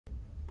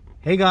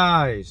Hey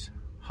guys,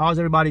 how's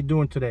everybody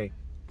doing today?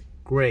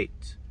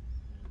 Great.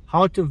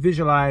 How to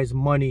visualize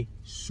money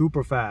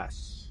super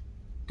fast.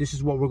 This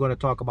is what we're going to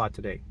talk about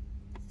today.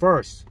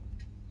 First,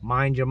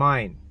 mind your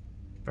mind.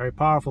 Very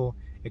powerful.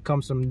 It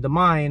comes from the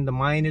mind. The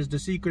mind is the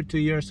secret to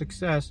your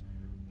success.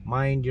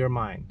 Mind your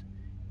mind.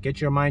 Get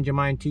your Mind Your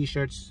Mind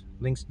t-shirts.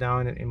 Links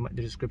down in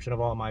the description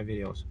of all my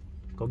videos.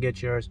 Go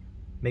get yours.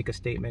 Make a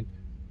statement.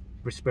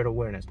 Spread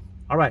awareness.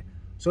 All right,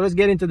 so let's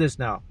get into this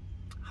now.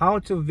 How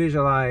to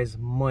visualize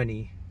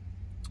money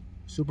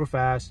super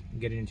fast and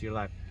get it into your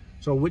life.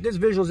 So with this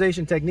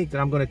visualization technique that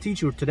I'm going to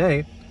teach you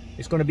today,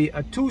 it's going to be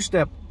a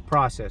two-step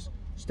process.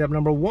 Step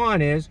number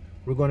one is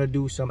we're going to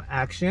do some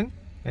action,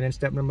 and then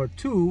step number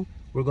two,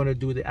 we're going to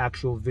do the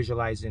actual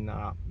visualizing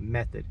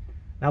method.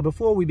 Now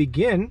before we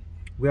begin,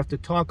 we have to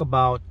talk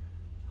about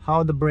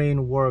how the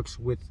brain works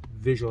with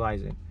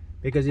visualizing,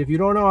 because if you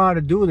don't know how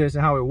to do this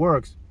and how it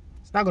works,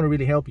 it's not going to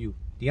really help you.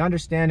 The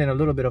understanding a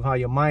little bit of how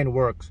your mind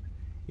works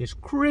is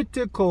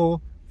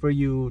critical for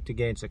you to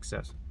gain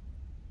success.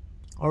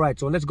 All right,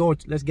 so let's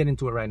get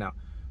into it right now.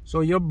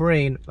 So your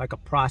brain, like a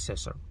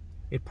processor,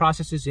 it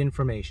processes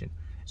information.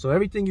 So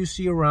everything you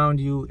see around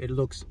you, it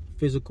looks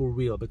physical,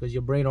 real, because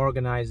your brain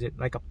organizes it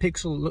like a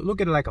pixel.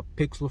 Look at it like a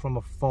pixel from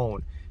a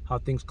phone, how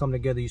things come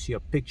together. You see a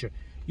picture.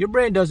 Your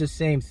brain does the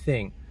same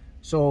thing.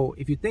 So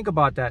if you think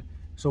about that,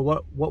 so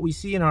what we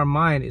see in our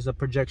mind is a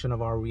projection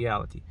of our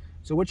reality.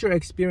 So what you're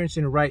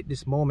experiencing right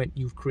this moment,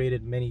 you've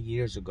created many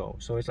years ago.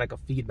 So it's like a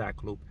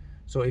feedback loop.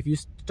 So if you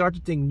start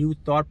to think new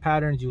thought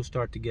patterns, you'll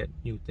start to get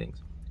new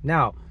things.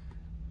 Now,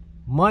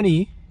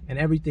 money and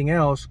everything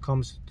else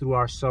comes through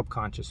our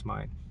subconscious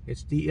mind.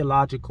 It's the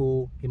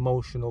illogical,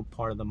 emotional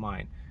part of the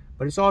mind.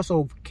 But it's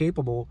also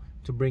capable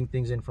to bring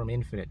things in from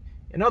infinite.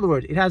 In other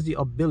words, it has the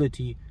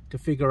ability to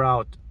figure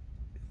out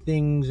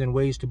things and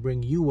ways to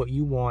bring you what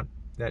you want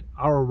that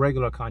our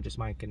regular conscious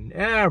mind can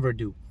never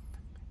do.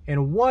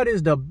 And what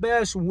is the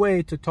best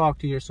way to talk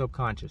to your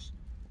subconscious?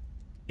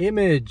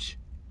 Image,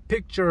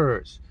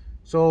 pictures.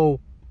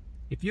 So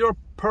if you're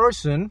a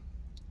person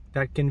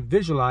that can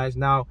visualize,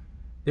 now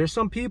there's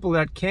some people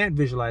that can't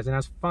visualize, and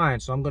that's fine.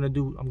 So I'm going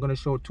to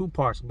show two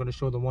parts. I'm going to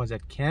show the ones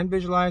that can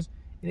visualize,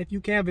 and if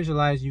you can't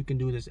visualize, you can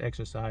do this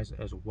exercise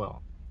as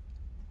well.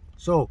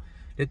 So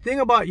the thing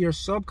about your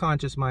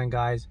subconscious mind,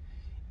 guys,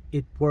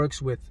 it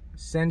works with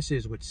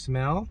senses, with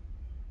smell,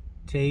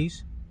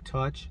 taste,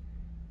 touch,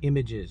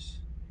 images,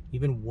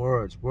 even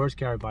words. Words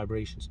carry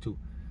vibrations too.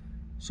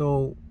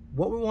 So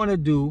what we want to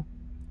do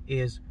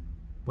is,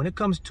 when it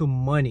comes to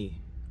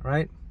money,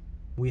 right,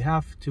 we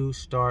have to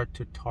start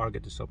to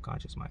target the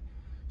subconscious mind.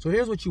 So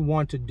here's what you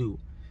want to do.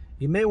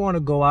 You may want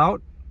to go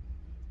out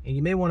and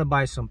you may want to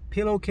buy some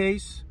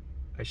pillowcase,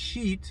 a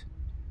sheet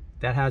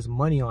that has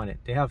money on it.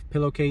 They have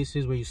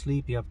pillowcases where you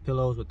sleep. You have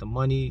pillows with the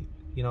money,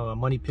 you know, a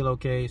money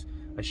pillowcase,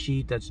 a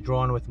sheet that's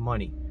drawn with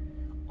money.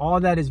 All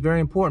that is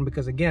very important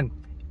because, again,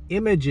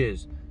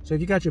 images. So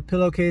if you got your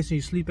pillowcase and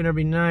you're sleeping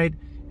every night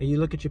and you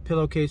look at your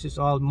pillowcase, it's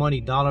all money,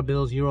 dollar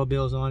bills, euro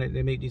bills on it.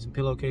 They make these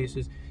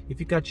pillowcases. If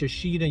you got your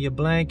sheet and your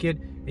blanket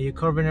and you're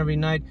covering every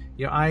night,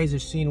 your eyes are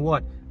seeing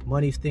what?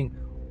 Money's thing.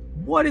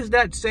 What is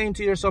that saying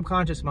to your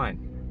subconscious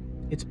mind?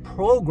 It's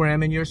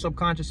programming your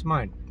subconscious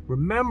mind.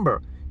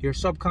 Remember, your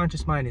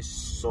subconscious mind is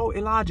so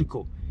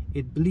illogical.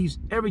 It believes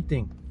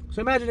everything.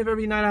 So imagine if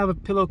every night I have a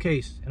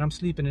pillowcase and I'm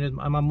sleeping in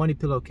my money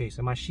pillowcase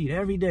and my sheet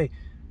every day,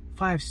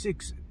 5,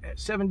 6,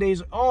 7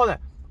 days,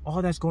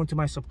 all that's going to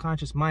my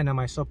subconscious mind. Now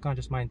my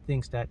subconscious mind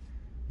thinks that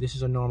this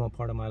is a normal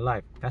part of my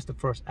life. That's the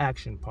first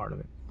action part of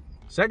it.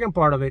 Second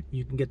part of it,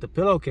 you can get the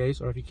pillowcase,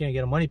 or if you can't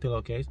get a money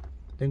pillowcase,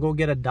 then go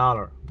get a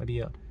dollar. Maybe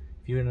if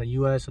you're in the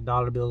US, a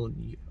dollar bill,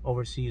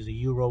 overseas, a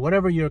euro,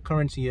 whatever your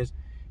currency is,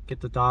 get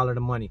the dollar,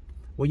 the money.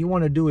 What you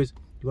want to do is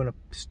you want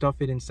to stuff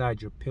it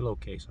inside your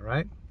pillowcase, all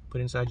right? Put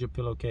it inside your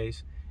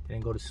pillowcase and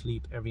then go to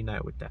sleep every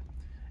night with that.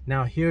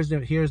 Now here's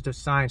the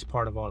science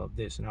part of all of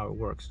this and how it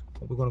works.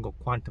 We're going to go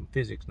quantum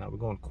physics now. We're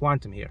going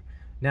quantum here.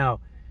 Now,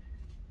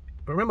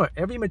 remember,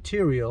 every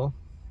material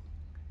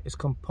is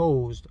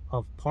composed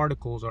of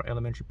particles or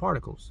elementary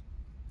particles.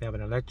 They have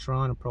an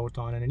electron, a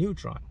proton, and a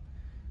neutron.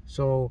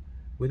 So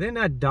within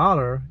that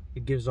dollar,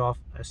 it gives off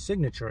a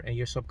signature, and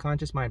your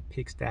subconscious mind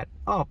picks that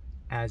up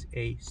as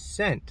a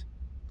scent.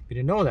 If you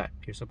didn't know that,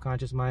 your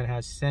subconscious mind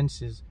has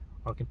senses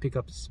or can pick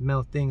up,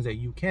 smell things that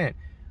you can't.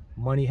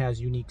 Money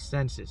has unique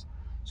senses.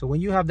 So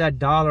when you have that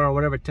dollar or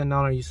whatever,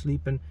 $10, you're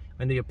sleeping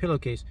under your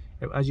pillowcase,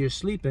 as you're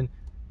sleeping,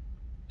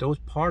 those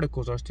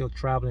particles are still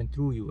traveling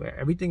through you.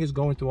 Everything is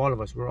going through all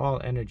of us. We're all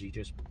energy,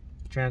 just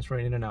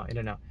transferring in and out, in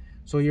and out.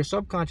 So your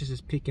subconscious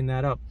is picking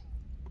that up.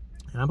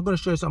 And I'm going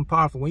to show you something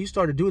powerful. When you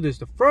start to do this,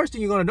 the first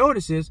thing you're going to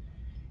notice is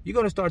you're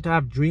going to start to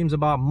have dreams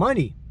about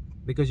money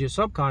because your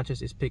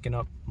subconscious is picking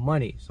up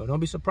money. So don't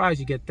be surprised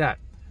you get that.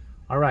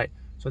 All right.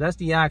 So that's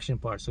the action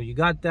part. So you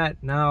got that.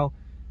 Now,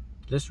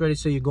 let's ready.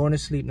 So you're going to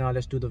sleep. Now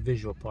let's do the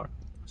visual part.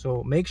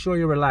 So make sure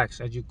you're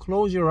relaxed. As you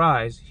close your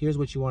eyes, here's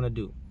what you want to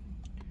do.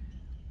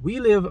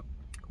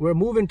 We're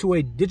moving to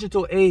a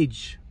digital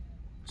age.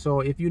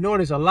 So if you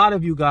notice, a lot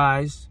of you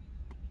guys,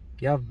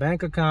 you have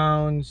bank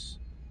accounts,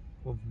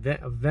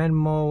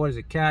 Venmo, what is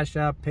it, Cash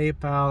App,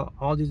 PayPal,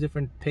 all these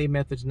different pay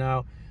methods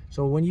now.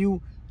 So when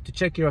you, to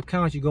check your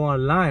account, you go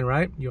online,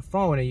 right, your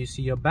phone, and you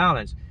see your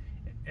balance.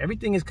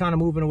 Everything is kind of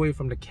moving away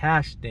from the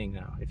cash thing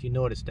now, if you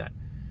notice that.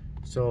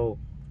 So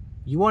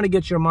you want to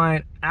get your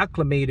mind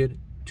acclimated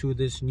to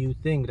this new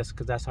thing,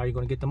 because that's how you're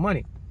going to get the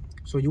money.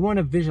 So you want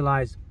to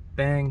visualize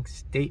bank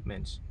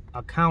statements,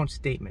 account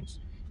statements.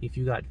 If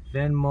you got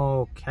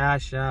Venmo,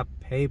 Cash App,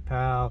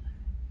 PayPal,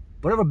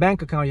 whatever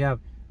bank account you have,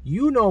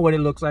 you know what it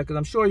looks like, because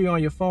I'm sure you're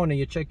on your phone and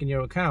you're checking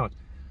your account.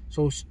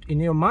 So in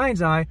your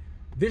mind's eye,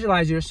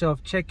 visualize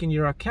yourself checking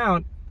your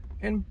account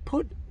and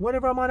put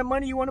whatever amount of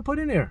money you want to put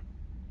in there.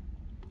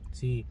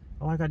 See,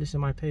 oh, I got this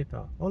in my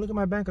PayPal. Oh, look at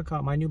my bank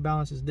account. My new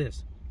balance is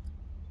this.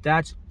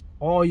 That's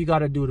all you got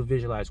to do to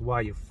visualize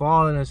while you're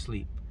falling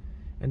asleep.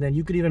 And then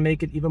you could even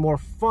make it even more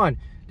fun.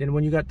 Then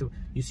when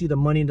you see the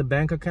money in the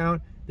bank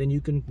account, then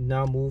you can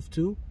now move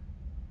to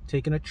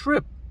taking a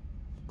trip,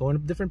 going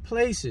to different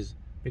places,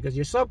 because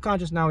your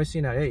subconscious now is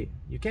seeing that, hey,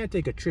 you can't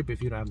take a trip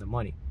if you don't have the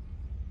money.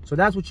 So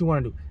that's what you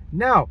want to do.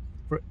 Now,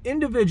 for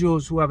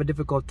individuals who have a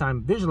difficult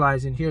time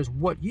visualizing, here's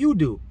what you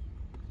do.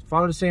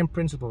 Follow the same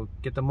principle.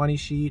 Get the money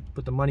sheet,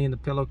 put the money in the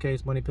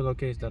pillowcase, money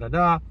pillowcase,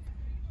 da-da-da.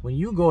 When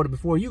you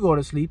before you go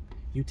to sleep,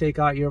 you take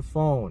out your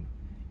phone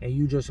and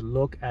you just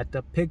look at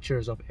the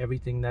pictures of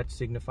everything that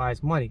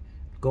signifies money.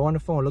 Go on the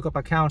phone, look up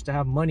accounts to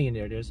have money in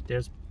there.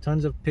 There's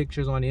tons of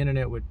pictures on the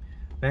internet with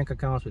bank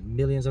accounts with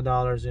millions of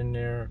dollars in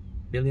there,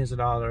 billions of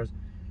dollars.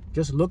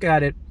 Just look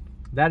at it.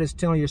 That is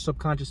telling your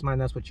subconscious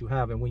mind that's what you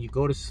have. And when you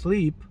go to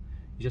sleep,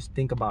 you just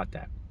think about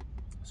that.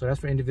 So that's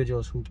for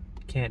individuals who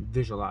can't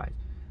visualize.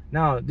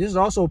 Now, this is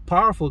also a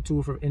powerful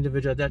tool for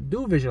individuals that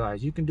do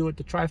visualize. You can do it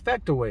the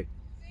trifecta way.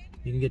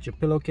 You can get your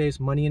pillowcase,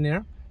 money in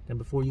there. Then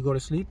before you go to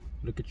sleep,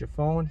 look at your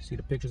phone, see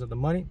the pictures of the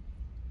money.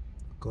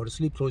 Go to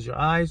sleep, close your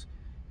eyes,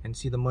 and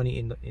see the money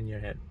in your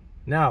head.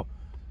 Now,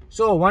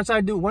 so once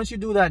you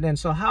do that, then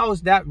so how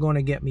is that going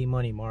to get me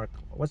money, Mark?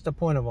 What's the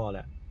point of all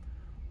that?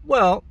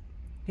 Well,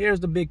 here's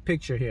the big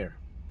picture here.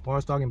 I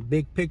was talking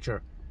big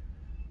picture.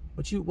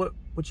 What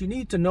you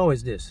need to know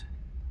is this,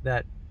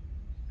 that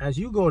as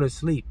you go to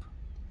sleep,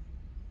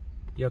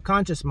 your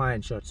conscious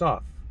mind shuts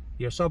off.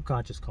 Your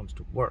subconscious comes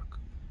to work.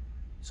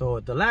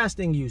 So the last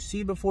thing you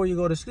see before you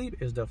go to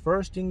sleep is the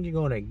first thing you're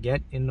going to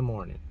get in the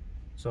morning.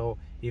 So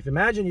if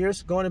imagine you're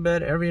going to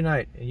bed every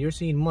night and you're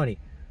seeing money,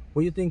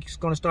 what do you think is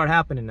going to start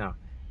happening now?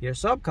 Your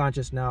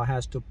subconscious now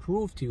has to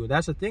prove to you.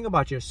 That's the thing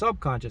about your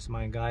subconscious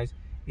mind, guys.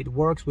 It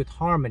works with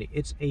harmony.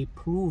 It's a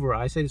prover.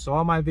 I say this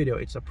all my video.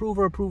 It's a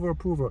prover.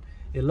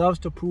 It loves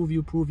to prove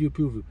you.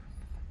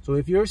 So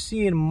if you're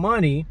seeing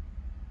money,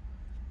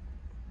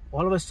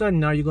 all of a sudden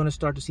now you're going to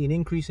start to see an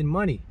increase in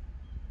money.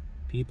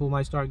 People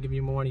might start giving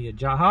you more money. A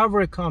job,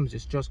 however it comes,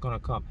 it's just going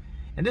to come.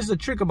 And this is the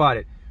trick about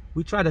it.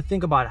 We try to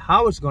think about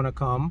how it's going to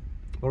come.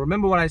 But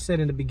remember what I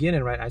said in the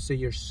beginning, right? I said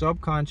your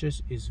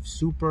subconscious is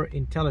super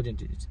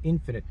intelligent. It's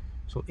infinite.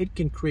 So it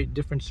can create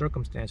different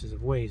circumstances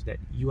of ways that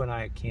you and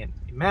I can't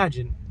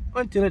imagine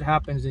until it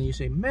happens. And you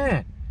say,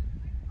 man,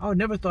 I would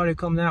never thought it'd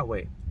come that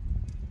way.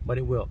 But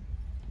it will.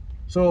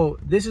 So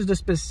this is the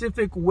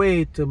specific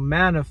way to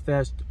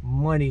manifest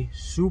money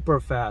super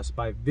fast,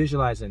 by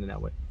visualizing it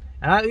that way.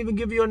 And I'll even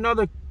give you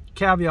another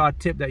caveat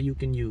tip that you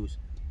can use.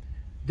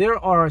 There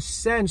are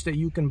scents that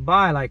you can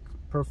buy, like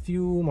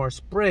perfume or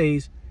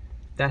sprays,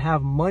 that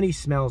have money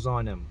smells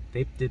on them.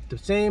 The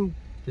same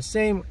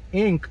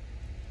ink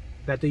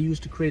that they use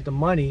to create the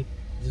money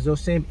is the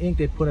same ink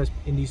they put us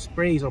in these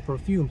sprays or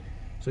perfumes.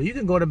 So you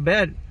can go to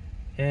bed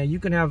and you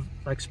can have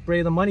like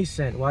spray the money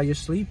scent while you're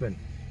sleeping.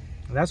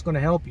 And that's going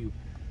to help you.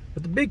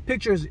 But the big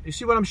picture is, you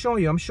see what I'm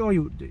showing you?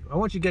 I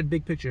want you to get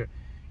big picture.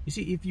 You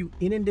see, if you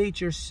inundate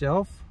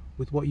yourself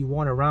with what you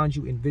want around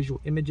you in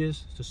visual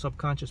images, the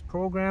subconscious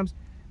programs,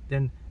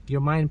 then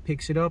your mind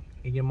picks it up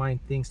and your mind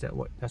thinks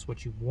that's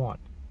what you want.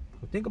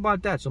 So think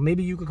about that. So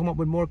maybe you could come up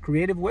with more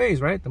creative ways,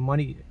 right? The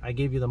money, I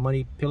gave you the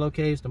money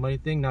pillowcase, the money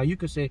thing. Now you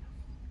can say,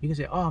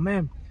 oh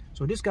man,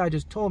 so this guy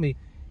just told me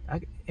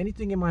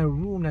anything in my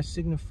room that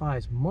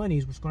signifies money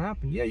is what's going to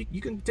happen. Yeah, you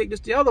can take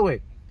this the other way.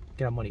 You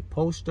can have money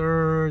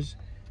posters,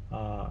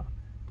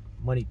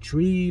 money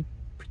tree,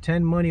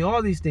 pretend money,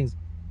 all these things.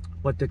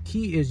 But the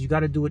key is you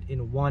got to do it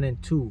in 1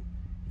 and 2. You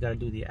got to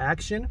do the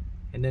action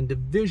and then the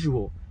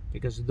visual,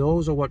 because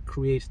those are what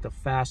creates the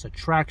fast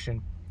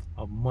attraction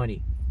of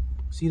money.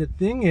 See, the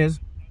thing is,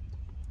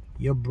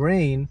 your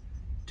brain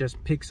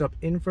just picks up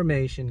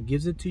information,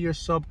 gives it to your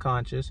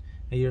subconscious,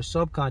 and your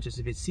subconscious,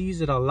 if it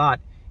sees it a lot,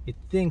 it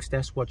thinks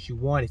that's what you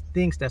want. It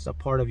thinks that's a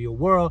part of your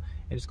world,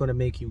 and it's going to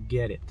make you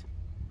get it.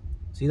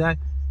 See that?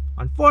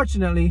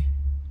 Unfortunately,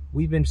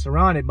 we've been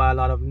surrounded by a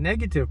lot of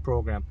negative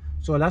programs.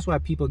 So that's why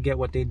people get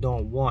what they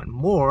don't want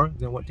more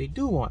than what they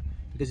do want.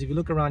 Because if you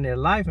look around their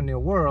life and their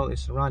world,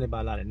 it's surrounded by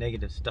a lot of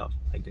negative stuff.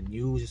 Like the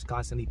news is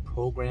constantly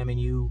programming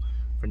you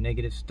for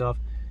negative stuff.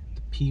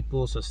 The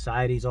people,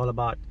 society is all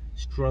about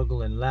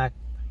struggle and lack.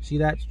 See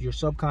that? Your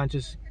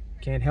subconscious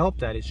can't help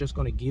that. It's just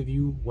going to give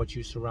you what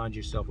you surround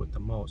yourself with the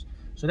most.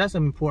 So that's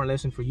an important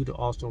lesson for you to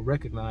also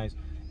recognize,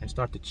 and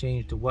start to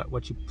change to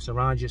what you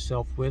surround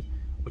yourself with,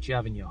 what you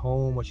have in your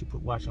home, what you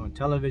watch on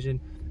television,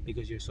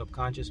 because your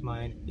subconscious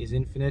mind is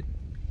infinite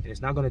and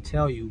it's not going to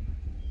tell you,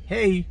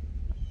 hey,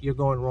 you're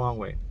going the wrong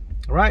way.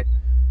 All right?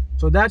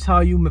 So that's how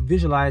you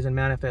visualize and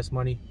manifest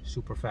money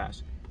super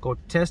fast. Go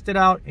test it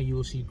out and you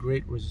will see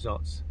great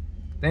results.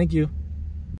 Thank you.